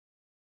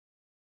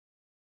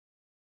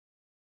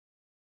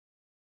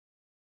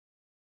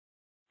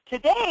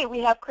Today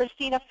we have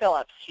Christina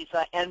Phillips. She's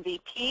an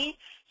MVP.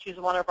 She's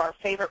one of our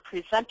favorite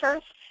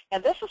presenters,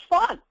 and this is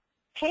fun.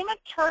 Payment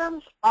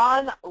terms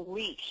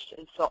unleashed.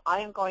 And so I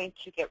am going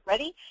to get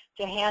ready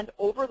to hand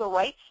over the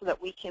rights so that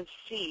we can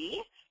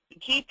see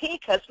GP,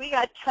 because we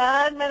got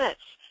 10 minutes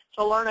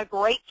to learn a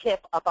great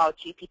tip about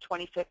GP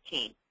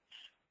 2015.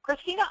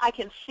 Christina, I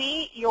can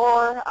see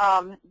your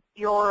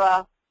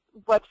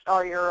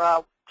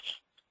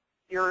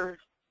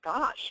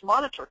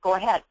monitor. Go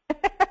ahead.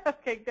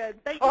 Okay,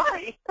 good. Thank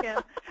you,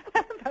 Kim.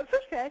 That's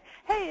okay.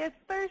 Hey, it's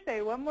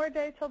Thursday. One more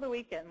day till the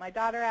weekend. My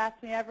daughter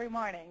asks me every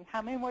morning,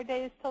 how many more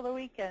days till the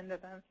weekend?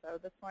 And then, so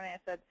this morning I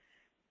said,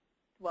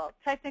 well,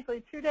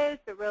 technically 2 days,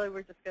 but really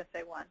we're just going to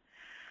say one.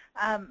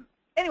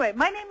 Anyway,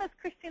 my name is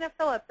Christina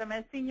Phillips. I'm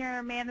a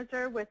senior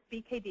manager with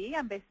BKD.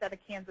 I'm based out of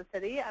Kansas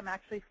City. I'm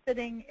actually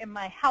sitting in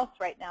my house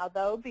right now,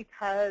 though,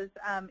 because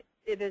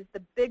it is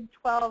the Big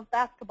 12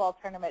 basketball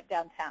tournament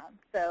downtown.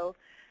 So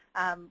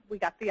we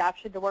got the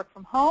option to work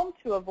from home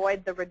to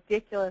avoid the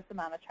ridiculous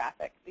amount of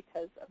traffic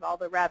because of all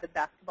the rabid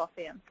basketball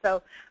fans.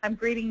 So I'm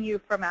greeting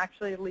you from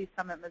actually Lee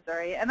Summit,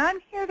 Missouri. And I'm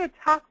here to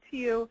talk to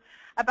you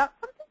about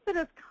something that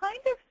is kind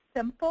of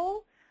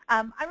simple.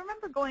 I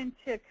remember going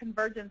to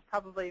Convergence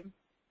probably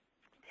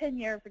 10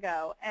 years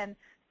ago and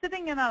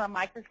sitting in on a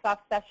Microsoft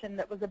session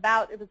that was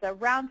about, it was a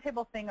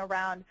roundtable thing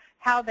around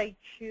how they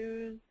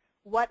choose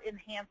what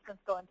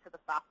enhancements go into the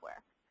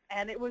software.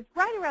 And it was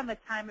right around the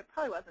time, it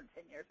probably wasn't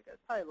 10 years ago,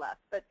 it's probably less,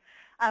 but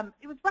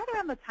it was right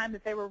around the time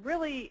that they were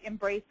really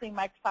embracing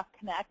Microsoft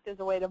Connect as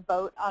a way to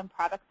vote on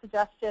product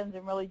suggestions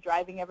and really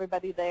driving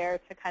everybody there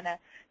to kind of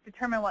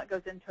determine what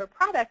goes into a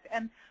product.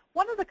 And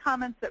one of the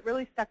comments that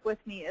really stuck with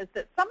me is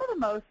that some of the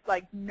most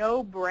like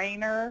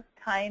no-brainer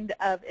kind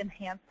of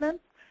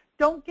enhancements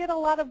don't get a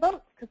lot of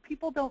votes because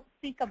people don't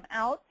seek them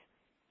out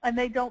and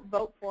they don't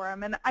vote for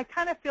them. And I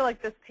kind of feel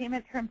like this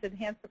payment terms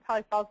enhancement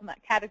probably falls in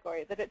that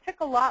category, that it took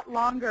a lot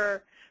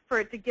longer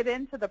for it to get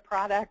into the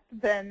product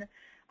than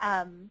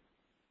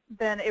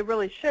it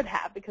really should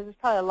have, because there's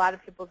probably a lot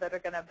of people that are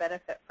going to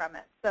benefit from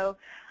it. So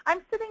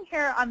I'm sitting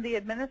here on the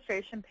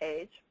administration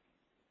page,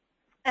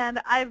 and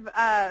I've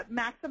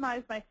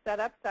maximized my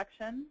setup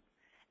section,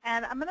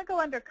 and I'm going to go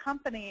under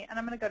company, and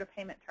I'm going to go to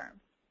payment terms.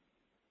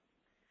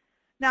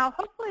 Now,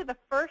 hopefully the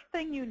first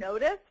thing you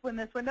notice when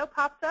this window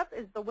pops up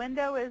is the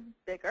window is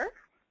bigger,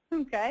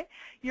 okay?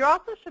 You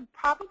also should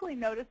probably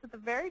notice at the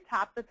very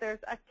top that there's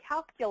a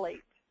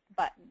calculate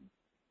button.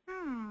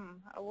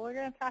 We're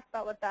going to talk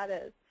about what that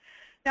is.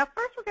 Now,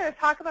 first we're going to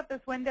talk about this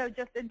window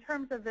just in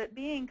terms of it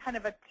being kind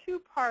of a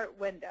two-part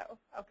window,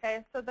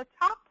 okay? So the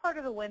top part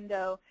of the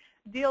window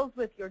deals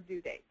with your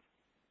due date,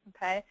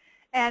 okay?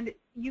 And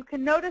you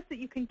can notice that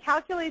you can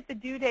calculate the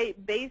due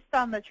date based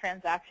on the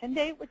transaction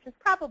date, which is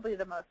probably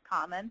the most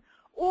common,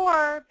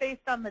 or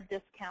based on the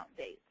discount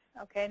date.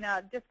 Okay,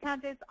 now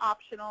discount date's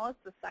optional. It's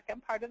the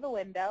second part of the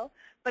window,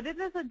 but it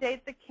is a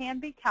date that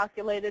can be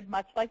calculated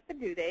much like the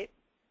due date.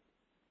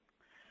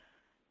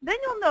 Then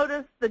you'll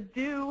notice the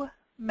due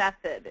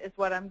method is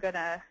what I'm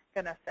gonna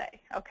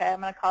say. Okay,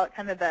 I'm gonna call it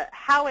kind of the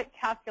how it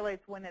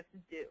calculates when it's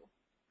due.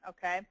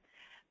 Okay,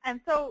 and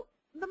so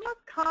the most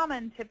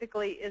common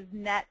typically is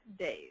net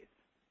days,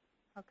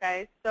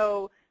 okay?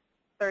 So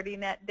 30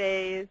 net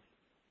days,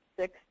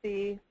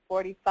 60,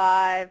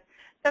 45.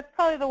 That's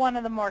probably one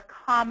of the more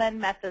common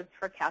methods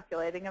for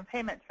calculating a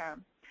payment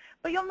term.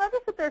 But you'll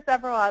notice that there's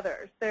several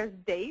others. There's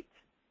date,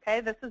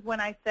 okay? This is when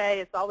I say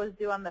it's always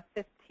due on the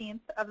 15th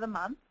of the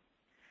month.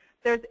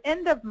 There's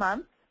end of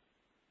month.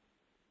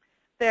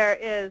 There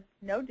is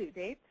no due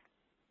date.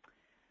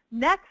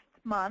 Next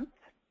month,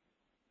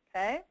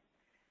 okay?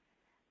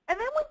 And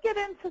then we get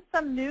into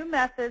some new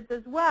methods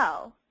as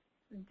well.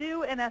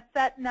 Due in a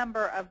set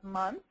number of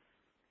months.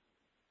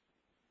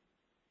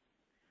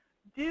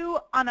 Due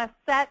on a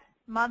set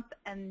month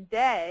and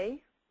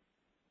day.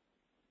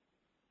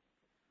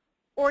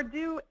 Or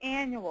due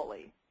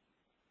annually.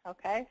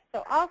 Okay,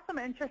 so all some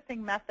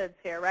interesting methods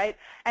here, right?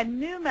 And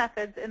new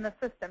methods in the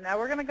system. Now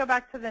we're going to go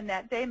back to the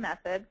net day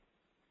method.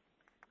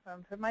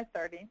 I'm to my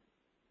 30.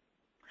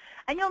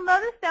 And you'll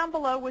notice down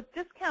below with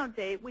discount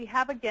date, we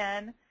have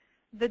again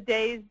the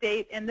day's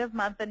date, end of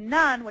month, and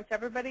none, which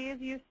everybody is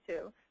used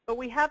to. But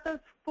we have those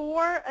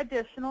 4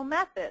 additional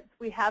methods.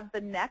 We have the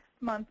next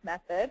month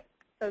method,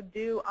 so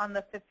due on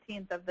the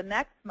 15th of the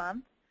next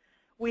month.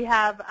 We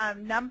have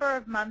number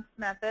of months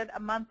method,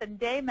 a month and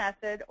day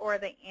method, or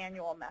the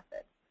annual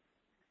method.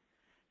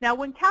 Now,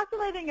 when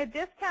calculating a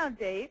discount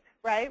date,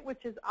 right,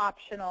 which is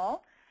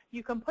optional,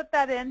 you can put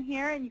that in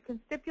here and you can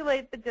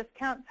stipulate the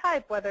discount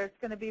type, whether it's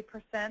going to be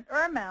percent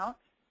or amount.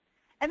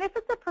 And if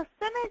it's a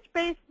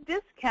percentage-based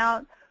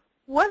discount,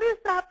 what is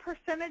that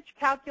percentage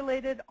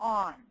calculated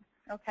on?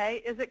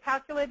 Okay, is it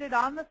calculated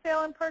on the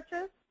sale and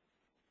purchase?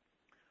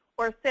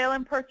 Or sale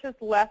and purchase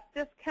less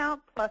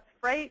discount plus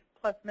freight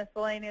plus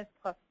miscellaneous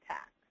plus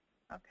tax?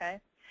 Okay,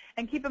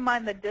 and keep in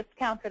mind the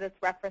discount that it's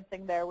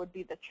referencing there would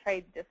be the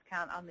trade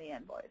discount on the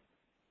invoice.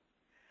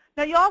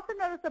 Now you also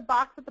notice a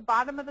box at the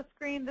bottom of the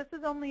screen. This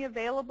is only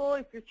available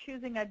if you're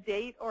choosing a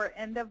date or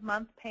end of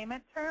month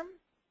payment term.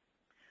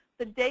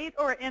 The date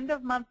or end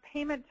of month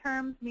payment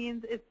terms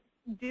means it's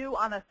due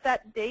on a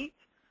set date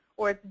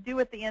or it's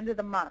due at the end of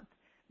the month.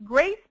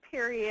 Grace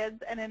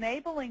periods and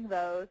enabling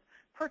those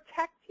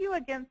protect you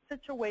against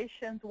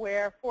situations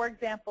where, for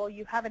example,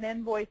 you have an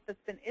invoice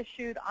that's been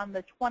issued on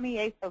the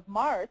 28th of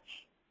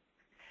March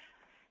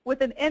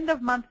with an end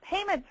of month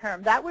payment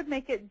term. That would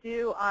make it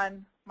due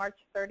on March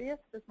 30th.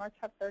 Does March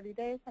have 30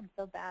 days? I'm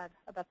so bad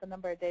about the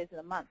number of days in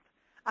a month.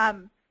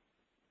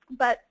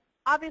 But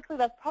obviously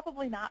that's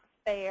probably not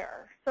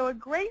fair. So a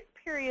grace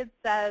period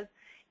says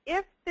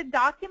if the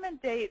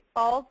document date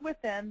falls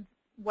within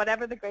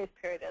whatever the grace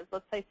period is,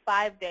 let's say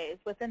 5 days,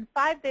 within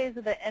 5 days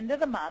of the end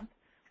of the month,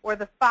 or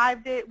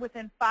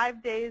within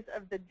 5 days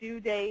of the due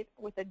date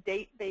with a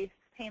date-based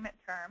payment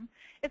term,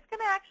 it's going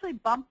to actually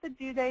bump the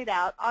due date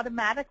out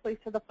automatically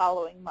to the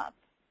following month.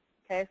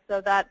 Okay, so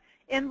that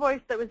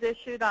invoice that was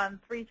issued on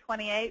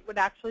 3/28 would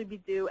actually be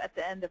due at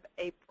the end of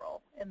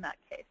April in that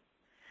case.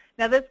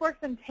 Now this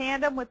works in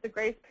tandem with the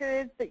grace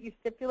periods that you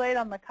stipulate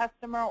on the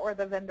customer or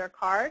the vendor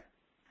card.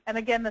 And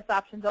again, this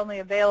option is only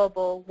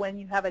available when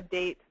you have a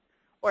date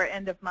or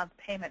end of month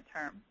payment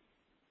term.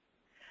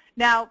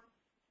 Now,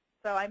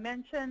 so I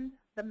mentioned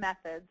the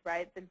methods,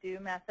 right? The due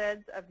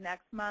methods of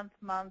next month,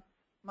 month,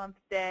 month,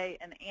 day,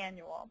 and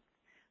annual.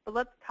 But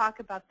let's talk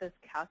about this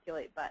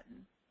calculate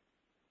button.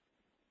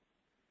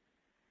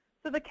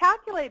 So the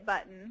calculate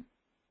button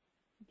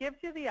gives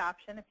you the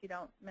option, if you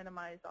don't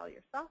minimize all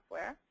your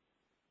software.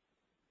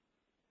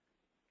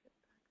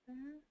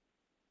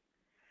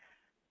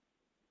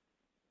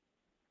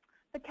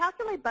 The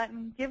calculate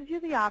button gives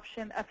you the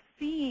option of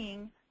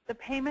seeing the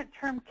payment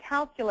term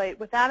calculate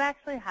without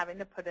actually having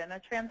to put in a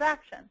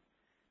transaction.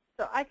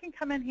 So I can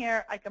come in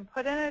here, I can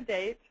put in a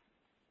date,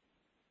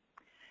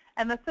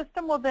 and the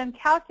system will then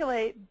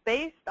calculate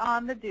based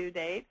on the due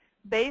date,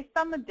 based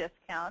on the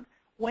discount,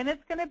 when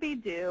it's going to be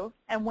due,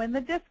 and when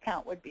the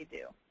discount would be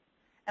due,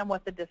 and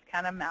what the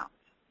discount amount.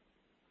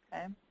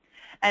 Okay?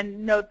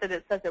 And note that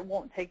it says it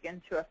won't take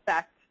into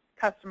effect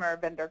customer or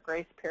vendor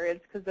grace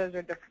periods because those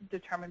are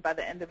determined by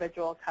the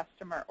individual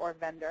customer or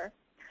vendor.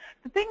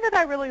 The thing that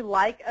I really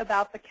like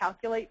about the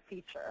calculate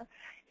feature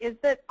is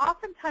that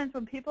oftentimes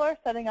when people are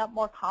setting up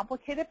more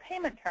complicated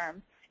payment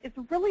terms, it's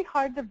really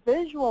hard to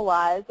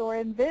visualize or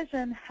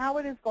envision how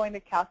it is going to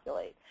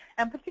calculate.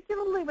 And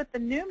particularly with the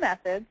new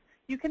methods,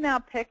 you can now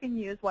pick and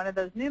use one of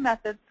those new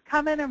methods,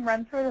 come in and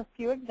run through a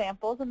few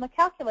examples in the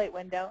calculate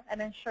window and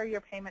ensure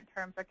your payment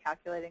terms are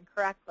calculating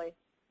correctly.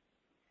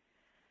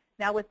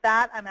 Now with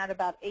that, I'm at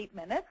about 8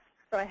 minutes.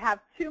 So I have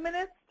 2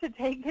 minutes to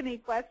take any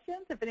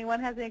questions, if anyone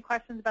has any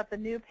questions about the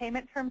new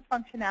payment terms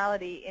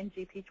functionality in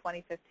GP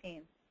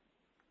 2015.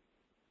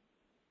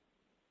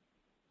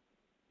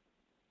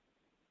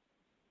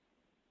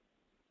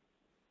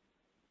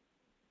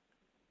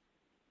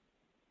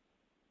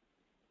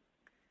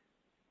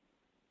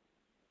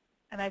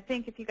 And I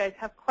think if you guys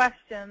have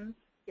questions,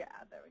 yeah,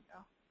 there we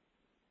go.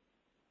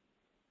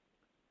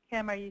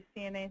 Kim, are you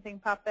seeing anything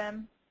pop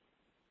in?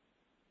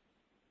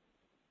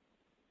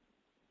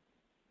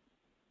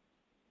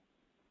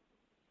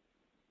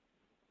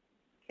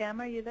 Kim,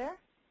 are you there?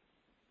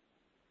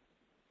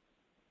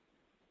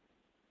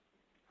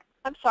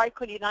 I'm sorry,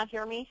 could you not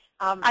hear me?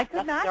 I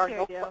could not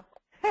hear you.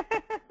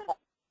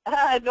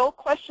 No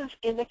questions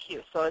in the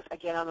queue. So it's,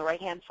 again, on the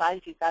right-hand side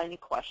if you've got any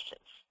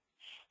questions.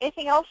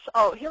 Anything else?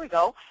 Oh, here we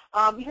go.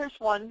 Here's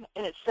one,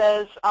 and it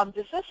says,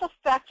 does this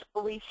affect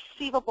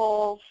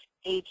receivables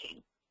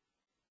aging?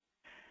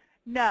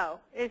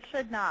 No, it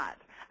should not.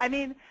 I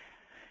mean,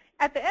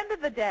 at the end of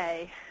the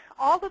day,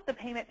 all that the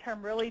payment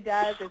term really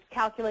does is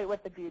calculate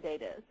what the due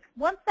date is.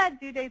 Once that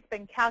due date's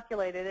been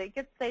calculated, it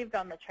gets saved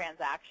on the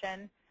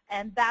transaction,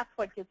 and that's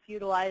what gets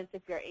utilized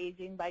if you're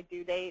aging by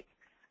due date.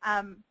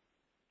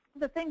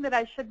 The thing that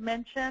I should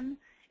mention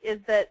is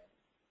that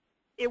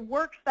it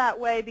works that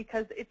way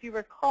because if you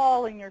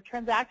recall in your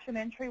transaction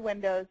entry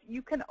windows,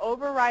 you can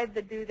override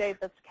the due date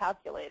that's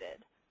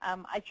calculated.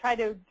 I try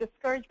to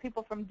discourage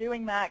people from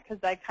doing that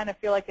because I kind of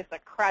feel like it's a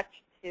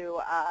crutch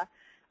to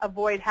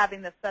avoid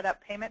having to set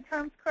up payment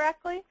terms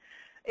correctly.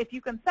 If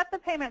you can set the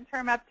payment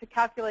term up to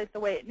calculate the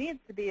way it needs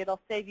to be,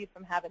 it'll save you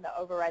from having to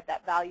override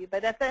that value.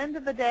 But at the end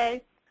of the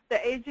day, the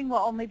aging will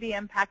only be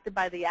impacted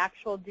by the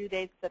actual due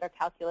dates that are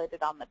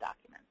calculated on the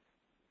document.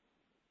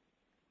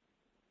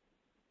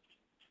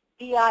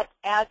 He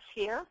adds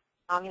here,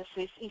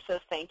 he says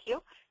thank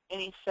you,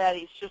 and he said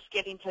he's just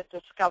getting to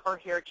discover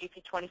here at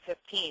GP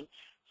 2015.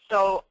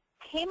 So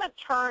payment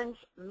terms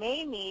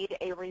may need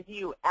a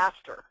review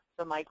after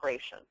the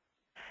migration.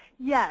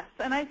 Yes,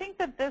 and I think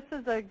that this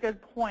is a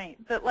good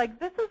point, that like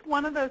this is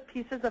one of those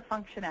pieces of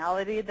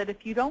functionality that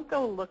if you don't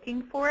go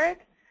looking for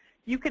it,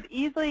 you could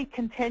easily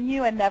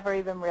continue and never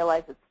even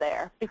realize it's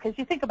there. Because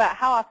you think about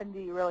how often do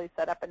you really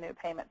set up a new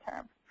payment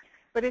term.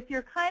 But if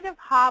you're kind of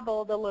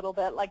hobbled a little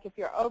bit, like if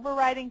you're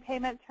overriding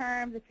payment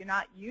terms, if you're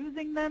not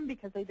using them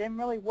because they didn't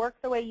really work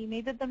the way you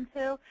needed them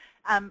to,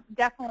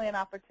 definitely an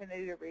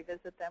opportunity to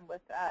revisit them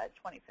with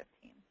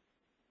 2015.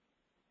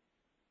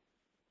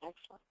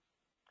 Excellent.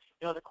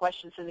 No other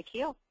questions in the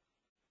queue?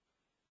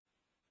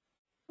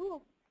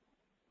 Cool.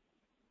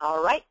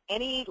 All right.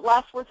 Any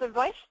last words of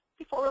advice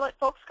before we let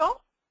folks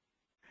go?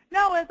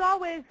 No, as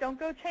always, don't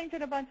go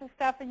changing a bunch of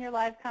stuff in your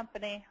live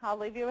company. I'll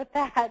leave you with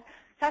that.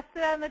 Test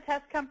it on the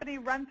test company,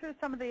 run through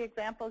some of the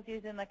examples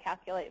using the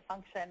calculate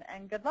function,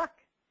 and good luck.